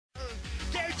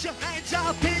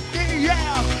up in the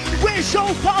air.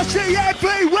 Whistle party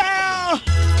everywhere.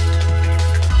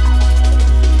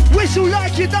 Whistle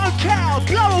like you don't care.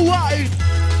 Blow away.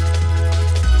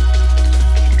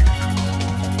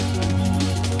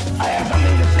 I have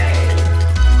something to say.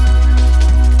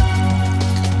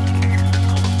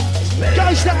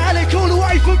 Goes to Alec all the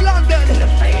way from London.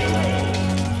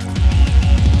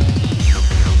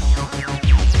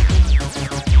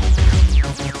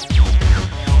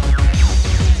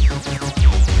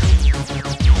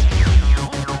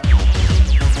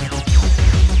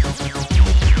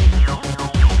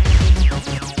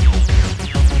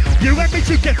 You and me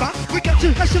together, we got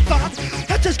to have some fun.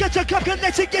 Helter Skelter Club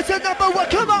Kinetic, get to #1,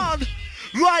 come on!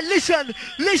 Right, listen.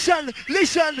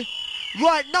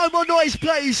 Right, no more noise,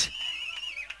 please.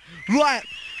 Right,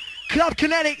 Club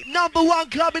Kinetic,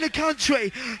 #1 club in the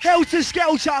country. Helter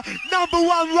Skelter,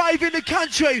 #1 rave in the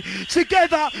country.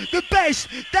 Together, the best.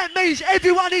 That means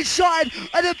everyone inside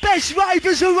are the best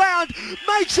ravers around.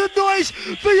 Make some noise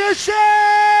for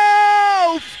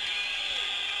yourself!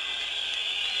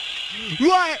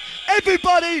 Right,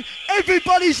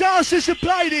 everybody's asked us to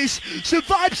play this. So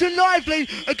Vibes and Lively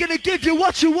are going to give you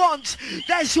what you want.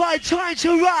 That's right, time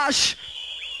to rush.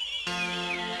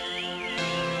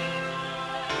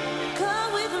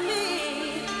 Come with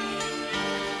me.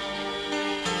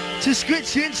 To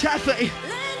Scritchy and Taffy.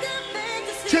 Land of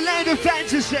fantasy. To Land of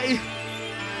Fantasy.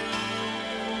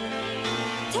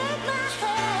 Take my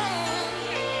hand.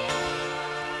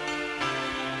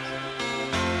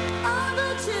 All the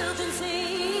children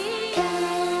sing.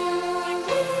 Come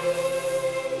with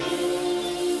me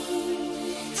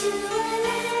to a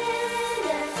land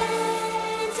of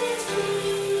fantasy.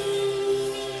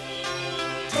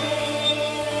 Take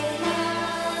my hand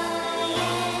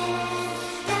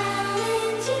down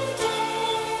into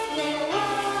Disney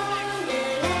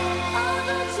Wonderland. All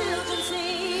the children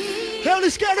sing.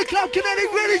 Helter Skelter Club Kinetic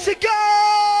ready to go!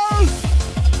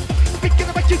 We're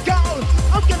gonna make you go.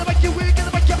 I'm gonna make you, we're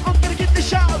gonna make you, I'm gonna get the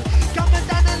show. Come on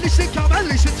down and listen, come and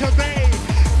listen to me.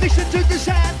 Listen to the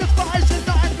sound, the fires and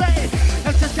lively.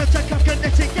 Helter Skelter Club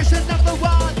Kinetic, yes, the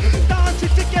 #1.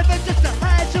 Dancing together just to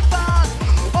have some fun.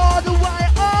 All the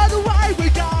way we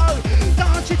go.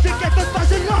 Dancing together,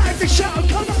 buzzing live the show,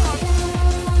 come on.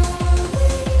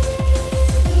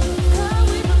 Come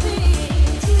with me.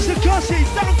 Sakossi,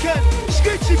 Duncan,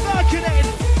 Scritchy, Birkenin.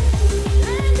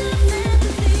 Land of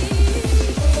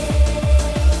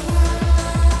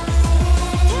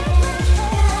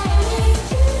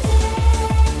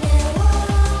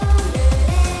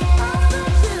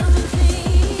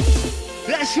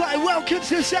That's right, welcome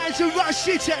to Sounds of Rush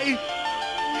City.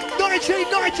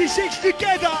 1996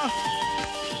 together.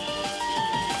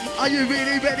 Are you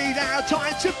really ready now?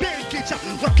 Time to pick it up.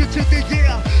 Welcome to the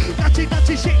year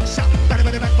 1996. Bad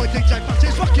boy DJ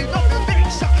Butters rocking on the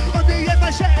mix. On the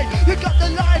MSA, you got the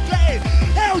lively.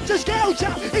 Helter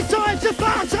Skelter, it's time to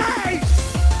party.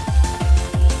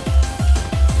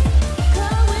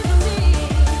 Come with me.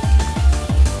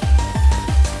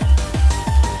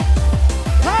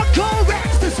 Hardcore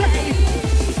ecstasy.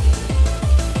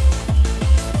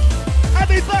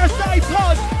 Happy birthday,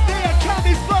 Pod. They are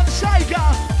coming from Sega.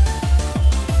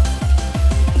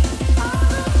 All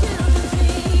the children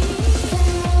sing.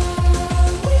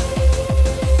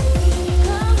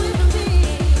 Come with me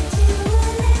to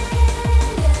a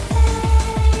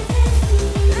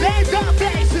land of fantasy. Land of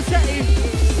ecstasy.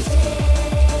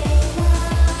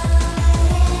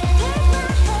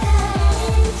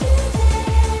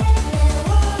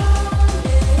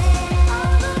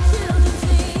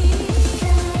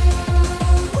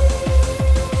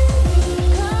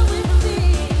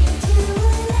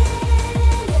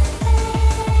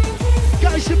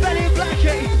 Goes to Benny and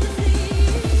Blackie.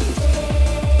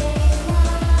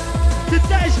 To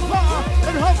Des Parr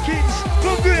and Hopkins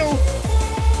from Real.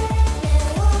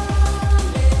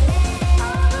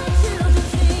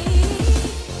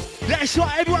 That's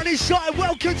right, everyone inside,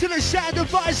 welcome to the Sound of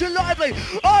Vibes and Lively.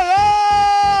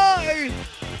 Alright!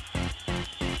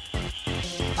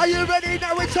 Are you ready?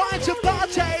 Now it's time to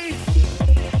party!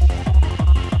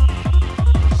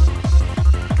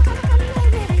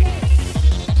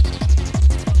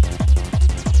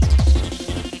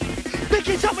 Pick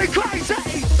it up and crazy!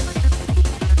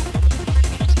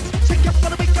 Take it,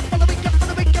 follow me, follow me,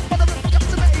 follow me, follow me, follow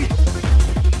me.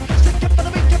 Take it,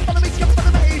 follow me, follow me,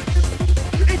 follow me.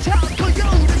 It's hardcore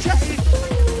unity.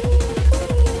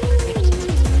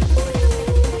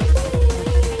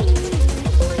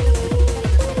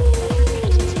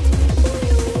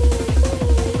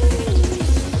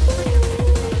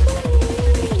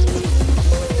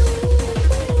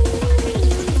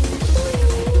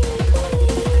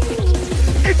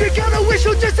 If you're gonna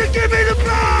whistle just to give me the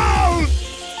blow.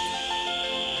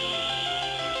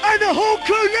 And the whole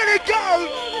crew let it go.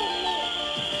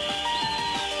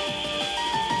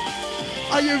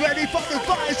 Are you ready for the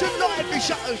fires and lively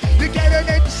show? You get an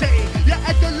MC, you're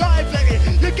at the lively.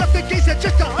 You got the geezer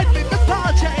just to hype in the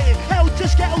party. Helter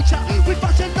Skelter, we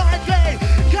bust a lively.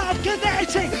 Come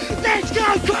Kinetic, let's go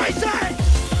crazy.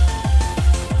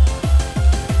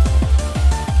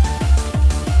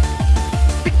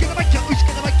 It's gonna make you, who's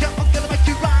gonna make you, I'm gonna make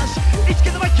you rise. It's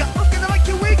gonna make you, I'm gonna make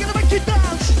you, we're gonna make you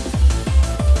dance.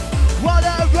 What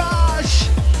a rush.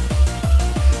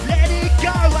 Let it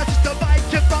go, I just to make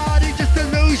your body just to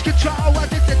lose control. I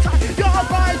just to take your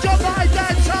mind,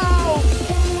 that's all.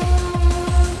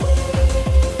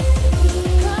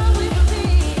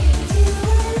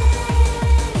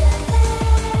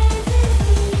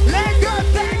 Let your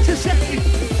fantasy.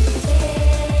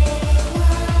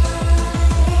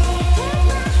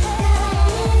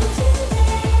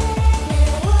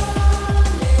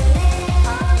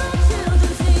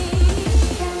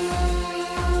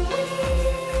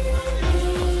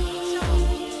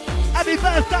 Happy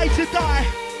birthday today.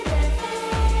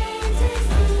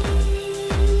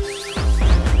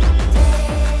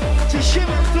 To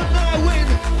Shimon for my win.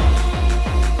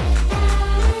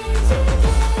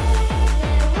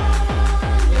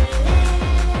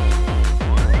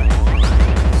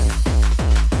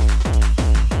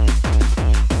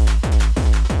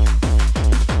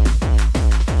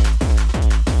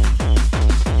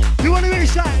 You want to hear it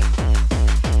say?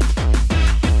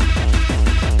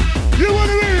 You want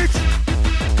to hear it?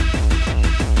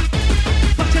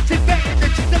 Positive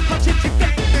energy, the positive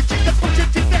energy, the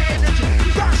positive energy.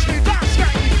 Rush me, rush me.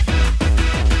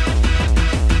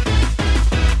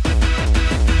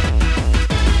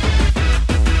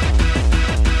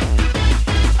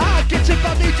 I'll get your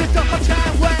body just a hot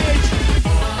and wait.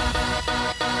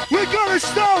 We got a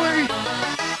story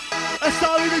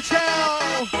to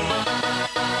tell.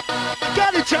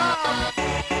 Got a job,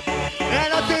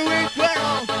 and I do it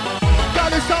well.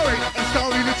 Got a story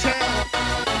to tell.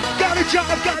 Got a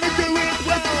job, gotta do it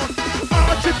well.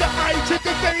 R to the A to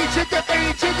the B to the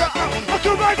E to the R. I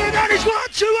can write it, that is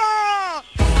what you are.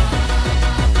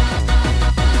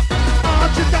 R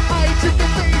to the A to the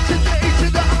B to the E to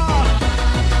the R.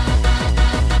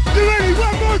 You ready?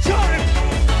 One more time.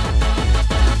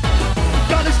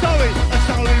 Got a story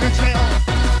to tell.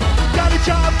 Got a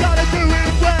job, gotta do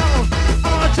it well.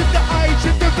 R to the A to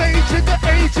the B to the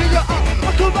E to the R.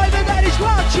 I can write it, that is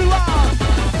what you are.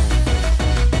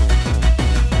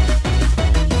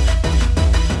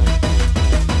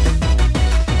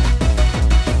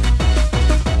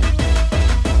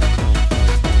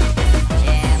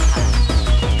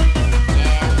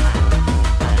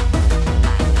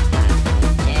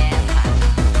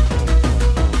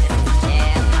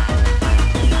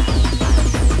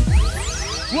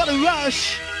 What a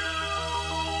rush!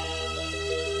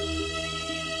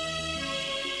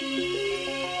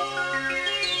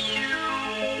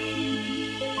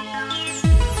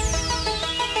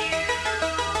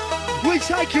 We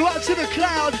take you up to the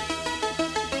cloud.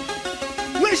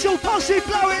 Whistle posse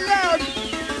blowing loud.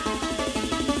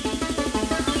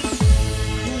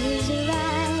 Close your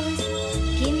eyes,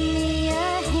 give me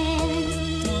your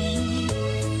hand.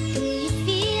 Do you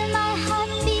feel my heart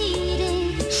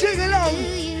beating? Sing along. Do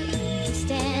you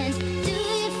understand? Do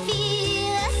you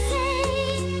feel the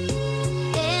same?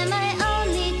 Am I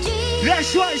only dreaming?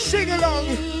 That's right, sing along.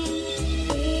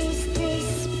 Is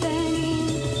this burning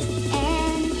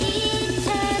an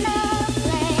eternal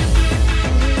flame?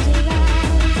 Close your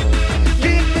eyes,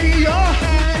 Give me your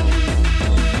hand.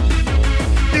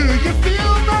 Do you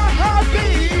feel my heart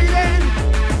beating?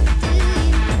 do you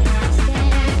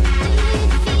understand? Do you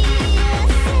feel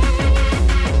the same? Am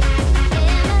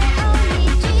I only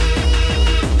dreaming?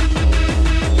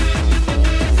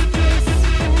 Is this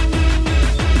burning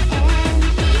an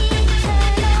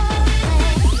eternal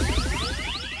flame?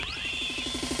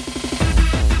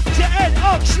 To Ed,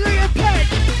 Oxley and Peck.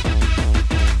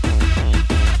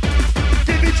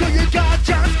 Give it to you, God,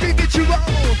 just give it to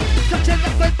all. Touch it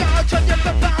up and down, turn your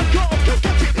back back, go. Come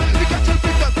catch it, you got to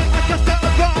rhythm, I just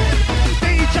don't rhyme.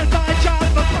 DJ by John,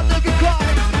 my partner can cry.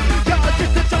 Yeah,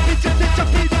 just a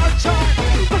jumpy one time.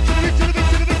 Back to the beat, to the beat,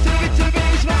 to the beat, to the beat, to the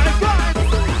beat, it's my rhyme.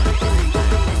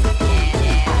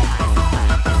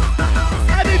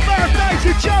 Happy birthday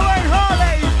to Joe and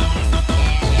Harley.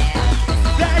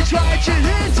 That's right, you're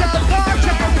here to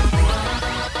party.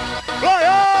 Oi,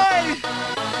 oi!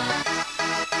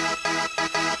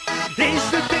 He's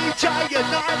the DJ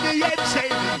and I'm the MC.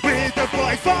 We're the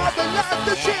boy for the love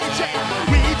the city.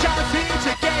 We just here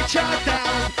to get you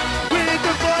down. We're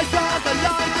the boys for the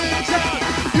London town.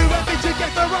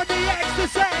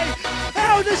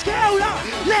 Hold up,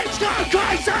 let's go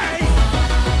crazy!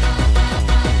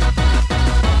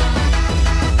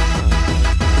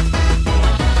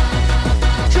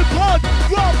 Pod,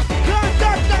 Rob, turn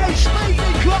that down,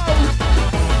 Smithy Crow.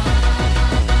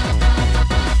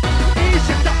 Is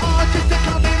it the artist that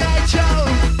coming at you?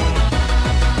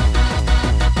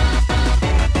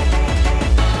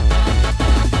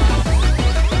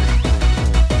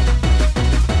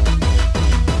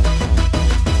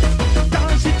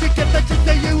 Dancing together just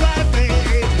the you and me.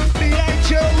 Me and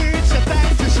you, it's a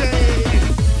fantasy.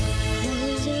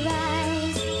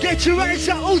 Get your hands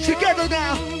up all together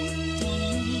now.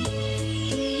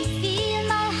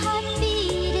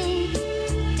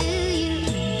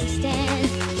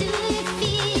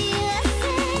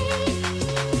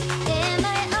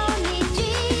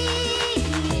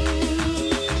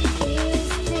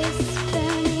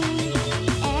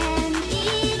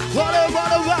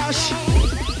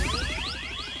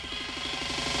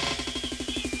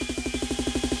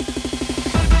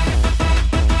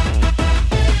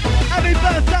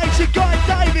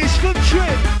 From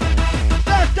Trim,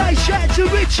 birthday shout to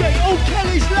Richie, all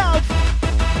Kelly's love.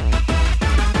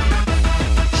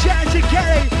 Shout to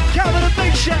Kelly, Calvin and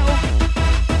Big Shell.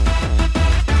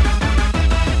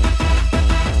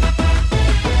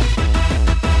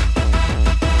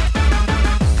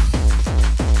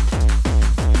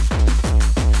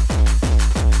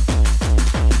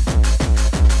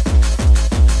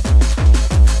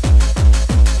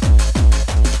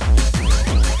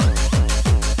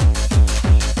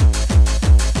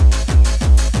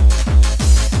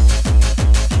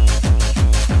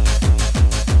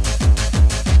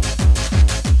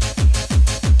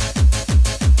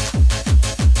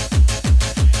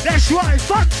 Right,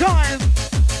 fun time!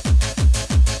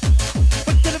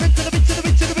 But to the beat, to the beat, to the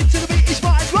beat, to the beat, to the beat, it's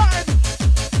my rhyme!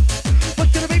 But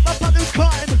to the beat, my partner's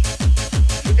crime!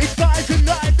 It's guys who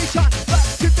lie, they shine back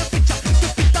to the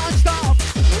beat don't stop!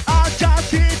 I'm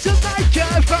just here to make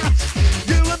it fast!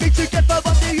 You and me together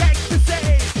on the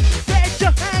ecstasy! Get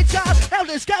your hands up,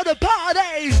 Helter Skelter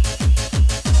party!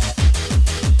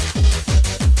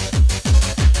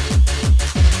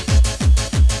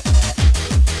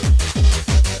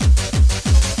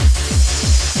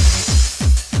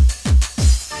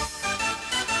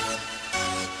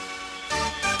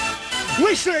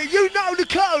 Whistling, you know the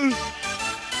code.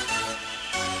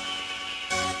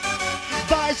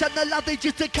 Vibes and the love, they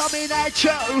just coming at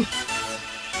you.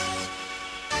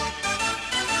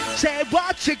 Say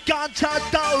what you got to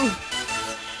do.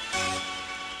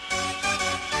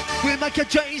 We make your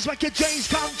dreams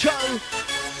come true.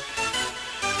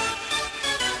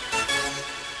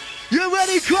 You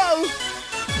ready, Crow?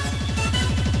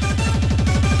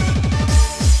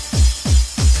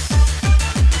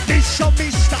 This on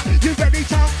Mister, you ready,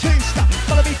 tongue twister?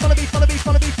 Follow me, follow me, follow me,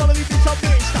 follow me, follow me, this on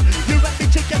Mister. You and me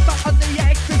together on the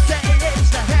ecstasy. It's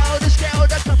the Helter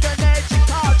Skelter, kinetic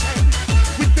party.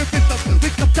 With the rhythm, we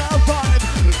got the vibe.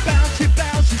 Bouncy,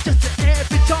 bouncy, just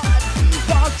every time.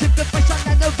 Rock to the baseline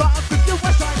and the rock with the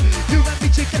west side. You and me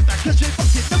together, cause we're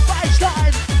rocking the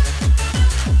baseline.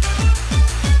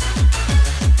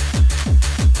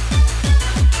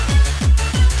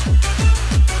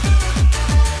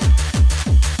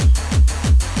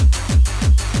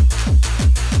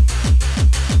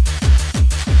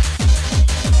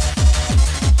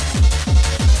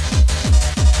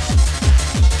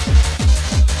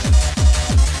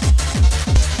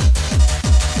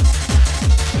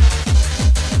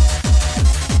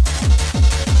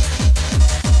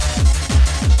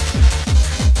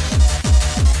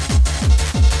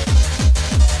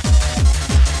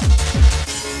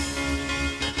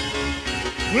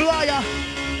 Where are ya?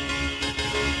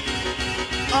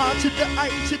 R to the A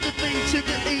to the B to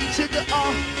the E to the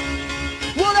R.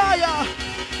 What are ya?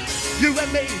 You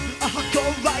and me, a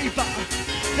hardcore raver.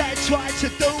 Let's try to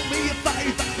do me a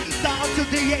favour. Down to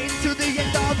the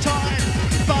end of time.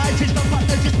 Fight is my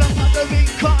partner, just my partner in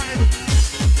crime.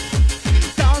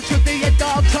 Down to the end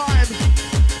of time.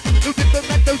 The rhythm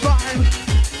and the rhyme.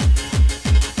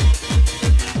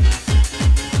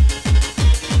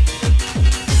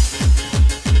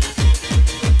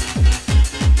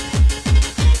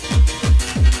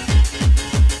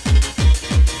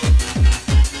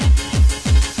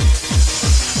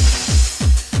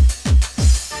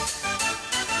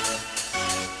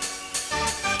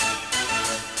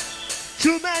 To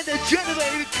a man that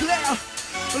generated clear,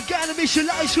 we're gonna miss your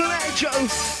lives from Andrew.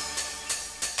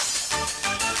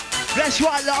 That's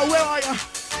right, love, where are you?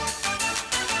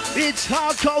 It's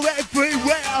hardcore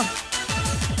everywhere.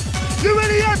 You're in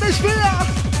the atmosphere.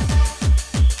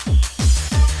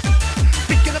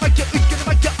 It's gonna make you,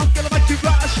 I'm gonna make you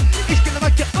rush. It's gonna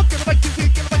make you, I'm gonna make you,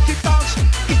 we're gonna make you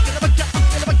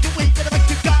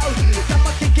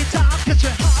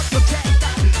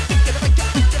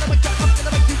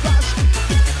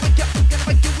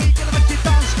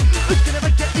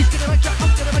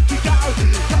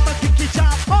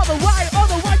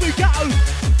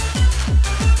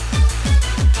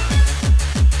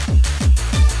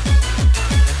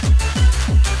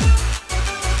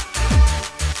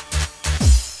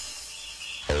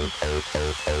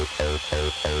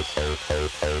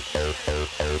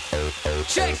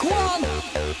Check one.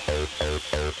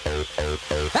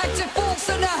 Active force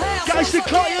in the house. Guys, the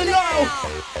client low.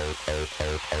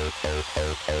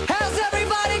 How's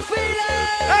everybody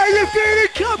feeling? How you feeling,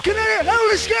 Club Kinetic?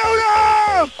 Helter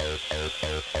Skelter!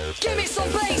 Give me some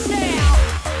bass now.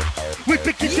 We're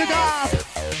picking it up.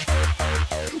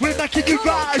 We're making you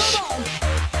rush.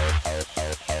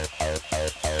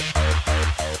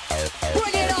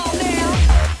 Bring it on now.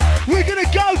 We're gonna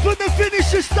go from the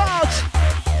finish to start.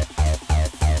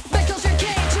 Because you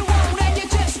can't, you won't, and you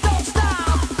just don't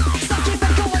stop. So keep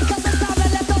it going, cause it's time to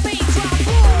let the beat drop.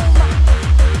 Boom.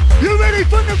 You ready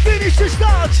from the finish to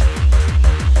start?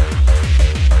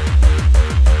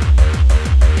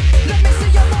 Let me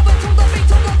see you moving to the beat,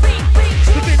 drop.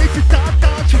 The finish to start,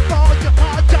 dance before your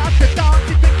heart drops. The dance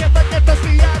you together, never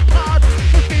be apart.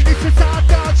 The finish to start,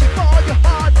 dance before your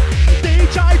heart.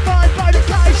 DJ find by the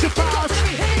place apart.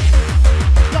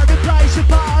 By the place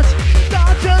apart.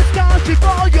 Dancers dance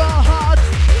before your heart.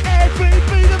 Every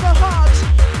beat of a heart,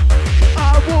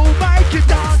 I will make you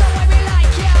dance. The way we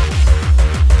like ya.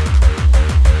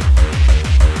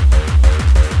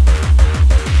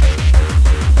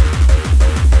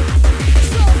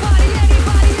 Somebody,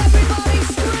 anybody, everybody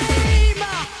scream.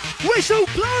 Whistle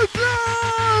blow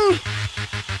blow.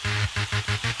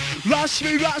 Rush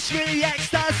me,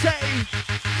 ecstasy.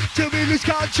 Till we lose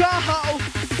control.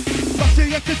 Rush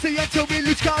the ecstasy until we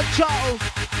lose control.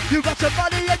 You rush your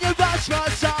body and you rush my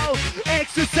soul.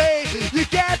 Ecstasy, you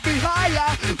get me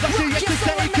higher. Rush the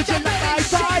ecstasy cause you light my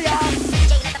fire.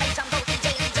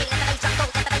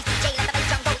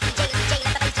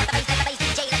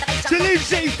 To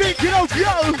Lindsay, thinking of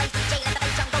you.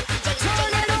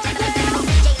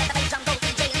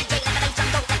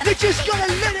 You just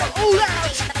gotta let it all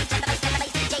out.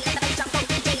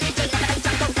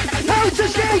 Helter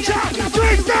Skelter,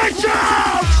 twist that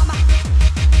shout!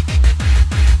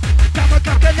 Come on,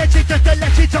 come on,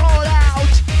 let it all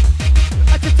out.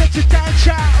 I just let you dance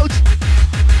shout.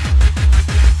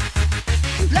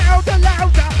 Louder,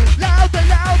 louder, louder,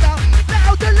 louder,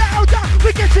 louder, louder.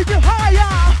 We're getting you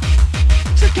higher.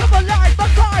 So come on, light my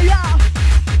fire.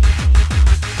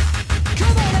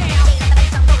 Come on now.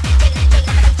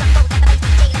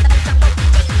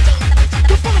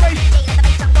 Come on,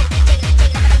 mate.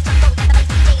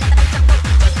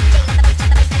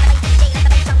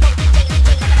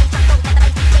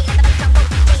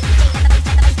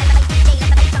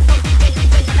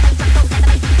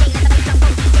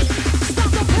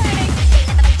 Stop the panic.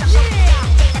 Yeah.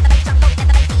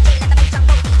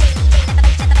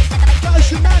 Guys,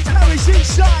 the manpower is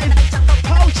inside.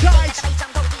 Hold tight.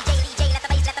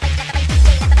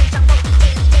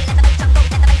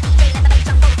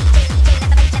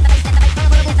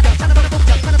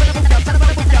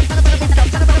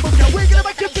 We're gonna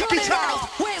make you pick it up.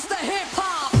 Where's the hip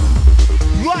hop?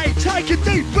 Right, take a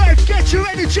deep breath, get your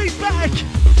energy back.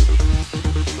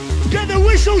 Get the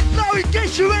whistles blowing,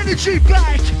 get your energy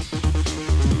back.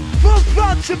 From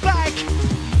front to back.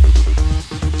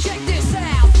 Check this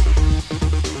out.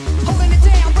 Holding it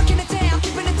down, breaking it down,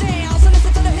 keeping it down. So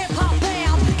listen to the hip hop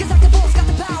pound. Cause active force got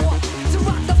the power to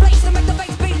rock the place and make the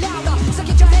bass beat louder. So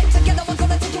get your head together, we're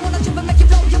gonna take you on a trip and make you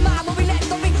blow your mind. When we let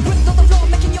the beat rip on the floor,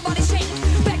 making your body shake.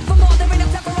 Back for more, there ain't no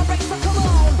time for a break, so come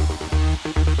on.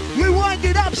 We wind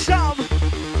it up some.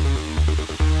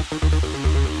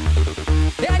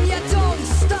 And you don't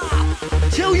stop,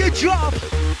 Till you drop.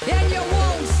 and you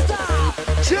won't stop.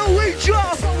 Till we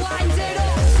drop. So wind it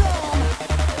up some.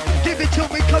 Give it to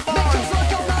me, come on. Because we're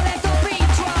gonna let the beat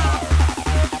drop.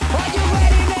 Are you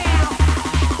ready now?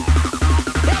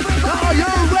 Everybody, Are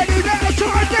you ready now?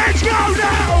 Let's go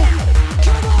now.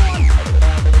 come on.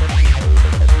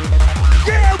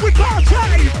 Yeah, we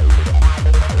party.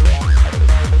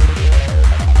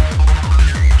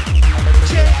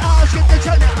 Ask them to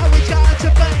tell you how it's going to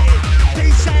be.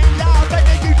 Peace and love and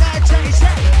the united.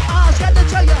 Ask them to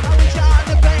tell you how it's going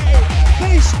to be.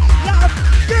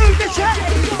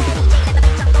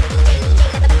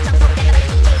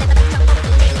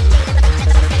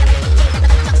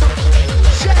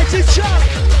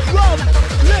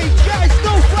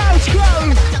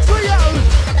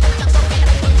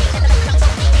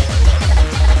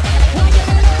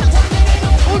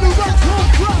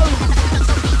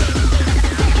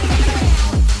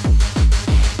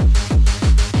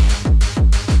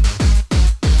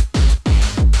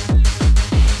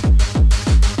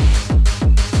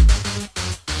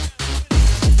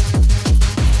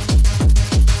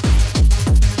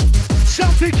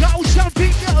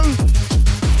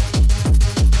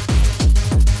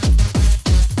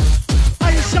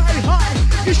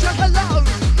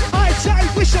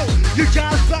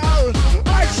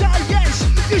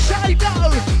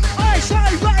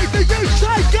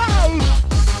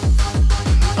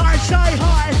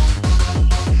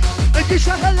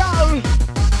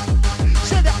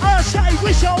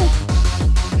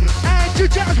 to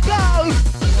just blow.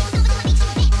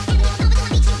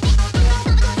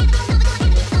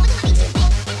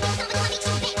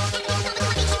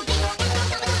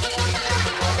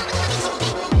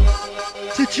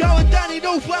 To Joe and Danny,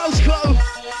 North Wales crew.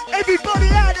 Everybody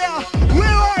out there, where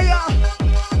are ya?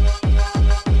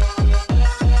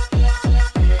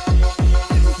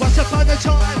 Once upon a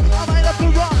time, I made up a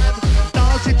rhyme.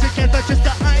 Dancing together just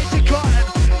to hate a crime.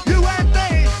 You and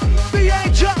me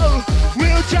and Joe,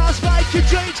 we'll just make your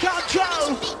dreams come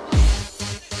true.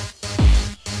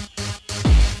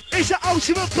 It's the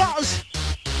ultimate buzz.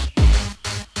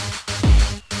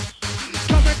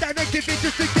 Come and down and give it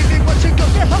just to give it what you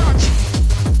got your heart.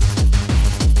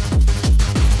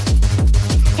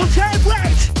 Hot and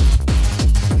wet,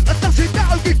 a dozen no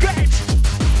regret.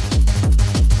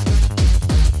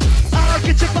 I'll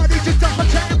get your body just a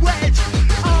hot and wet.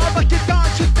 I'll make you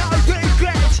dance with no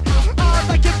regret. I'll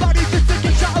make your body just to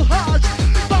get so hard.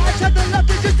 But I tell the love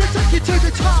just to take you to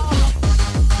the top.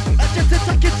 Just to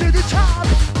take you to the top.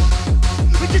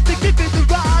 Just to give you the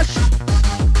rush.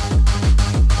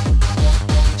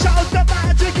 So the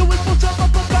magic with bottom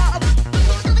up above.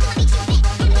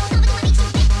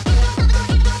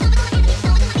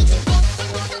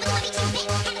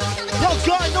 Hot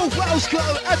guy, North Wales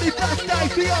crew, happy birthday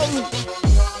for you.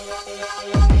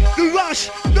 The Rush,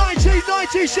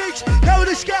 1996,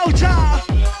 Helter Skelter.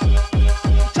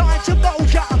 Time to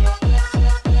mold ya.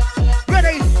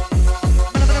 Ready?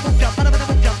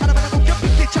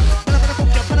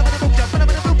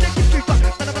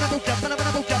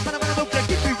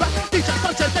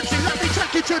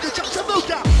 To the top to move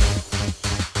ya.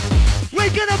 We're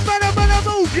gonna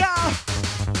move ya.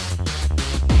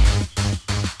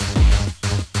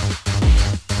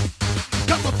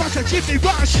 Got my bus and Jimmy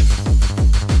Rush.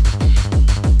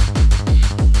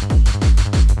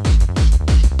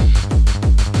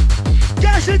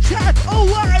 Gas and tap,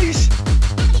 always.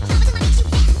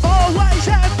 Always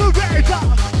and forever.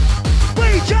 We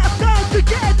just dance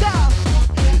together.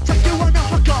 Take you on a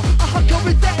hooker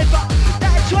endeavor.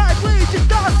 That's right, we just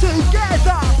dance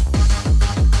together.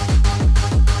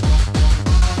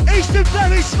 Eastern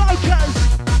Berry Smokers.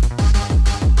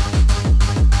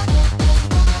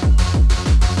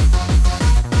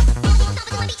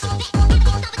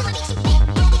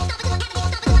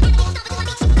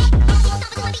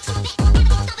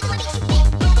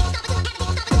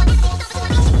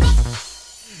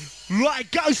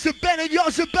 Right, goes to Ben and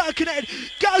Yoz and Birkenhead.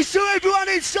 Goes to everyone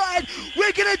inside.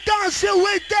 We're gonna dance till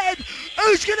we're dead.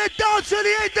 Who's gonna dance till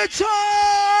the end of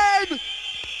time?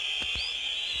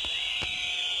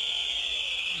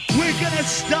 We're gonna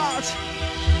start.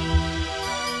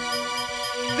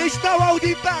 There's no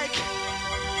holding back.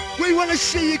 We wanna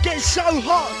see you get so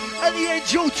hot, at the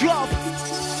end you'll drop.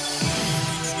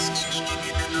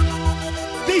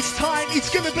 This time it's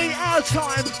gonna be our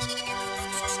time.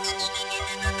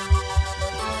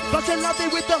 But I love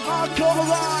it with the hardcore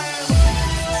rhyme.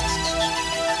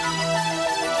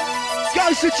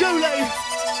 Goes to Julie.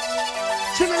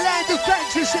 To the land of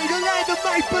fantasy, the land of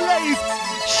make-believe.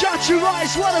 Shut your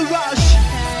eyes, what a rush.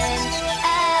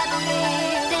 I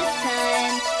believe this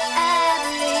time. I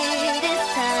believe this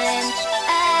time.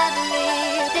 I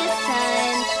believe this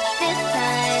time. This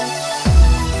time.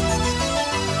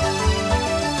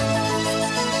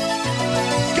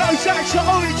 Goes out to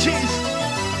Oranges.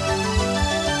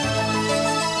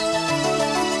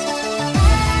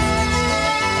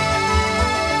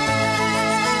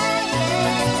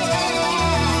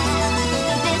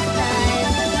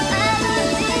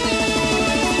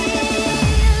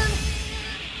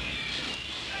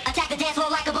 Attack the dance floor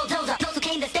like a bulldozer. Those who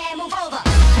came to stand, move over.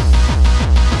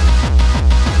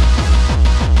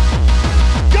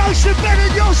 Goes to Ben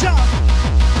and Yoza.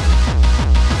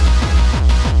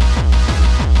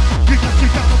 You got to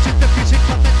go to the music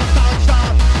club and the dance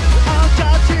stop. I'm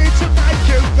just here to make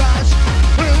you rush.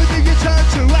 Who do you turn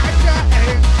to at the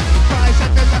end? Rise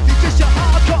and the left is just your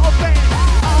hardcore band.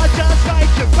 I'll just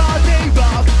make your body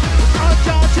rock. I'm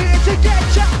just here to get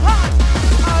you hot.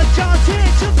 I'm just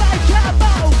here to make you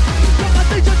move. You're my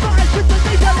DJ vibes with the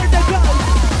needle in the groove.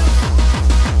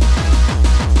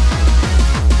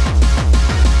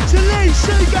 To Lee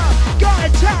Seeger, Guy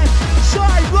Attack,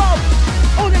 Side Rob,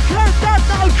 all the clubs that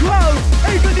no crow,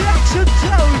 even the action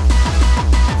too.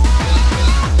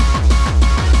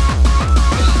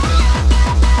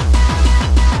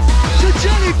 To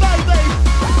Jenny baby,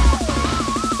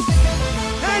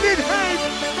 hand in hand,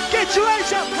 get your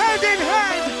hands up, hand in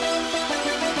hand.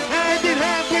 Hand in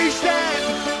hand we stand.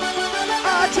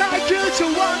 I'll take you to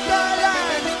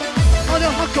Wonderland. On a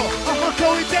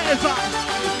hardcore endeavor.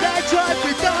 Let's try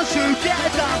to dance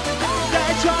together.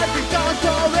 Let's try to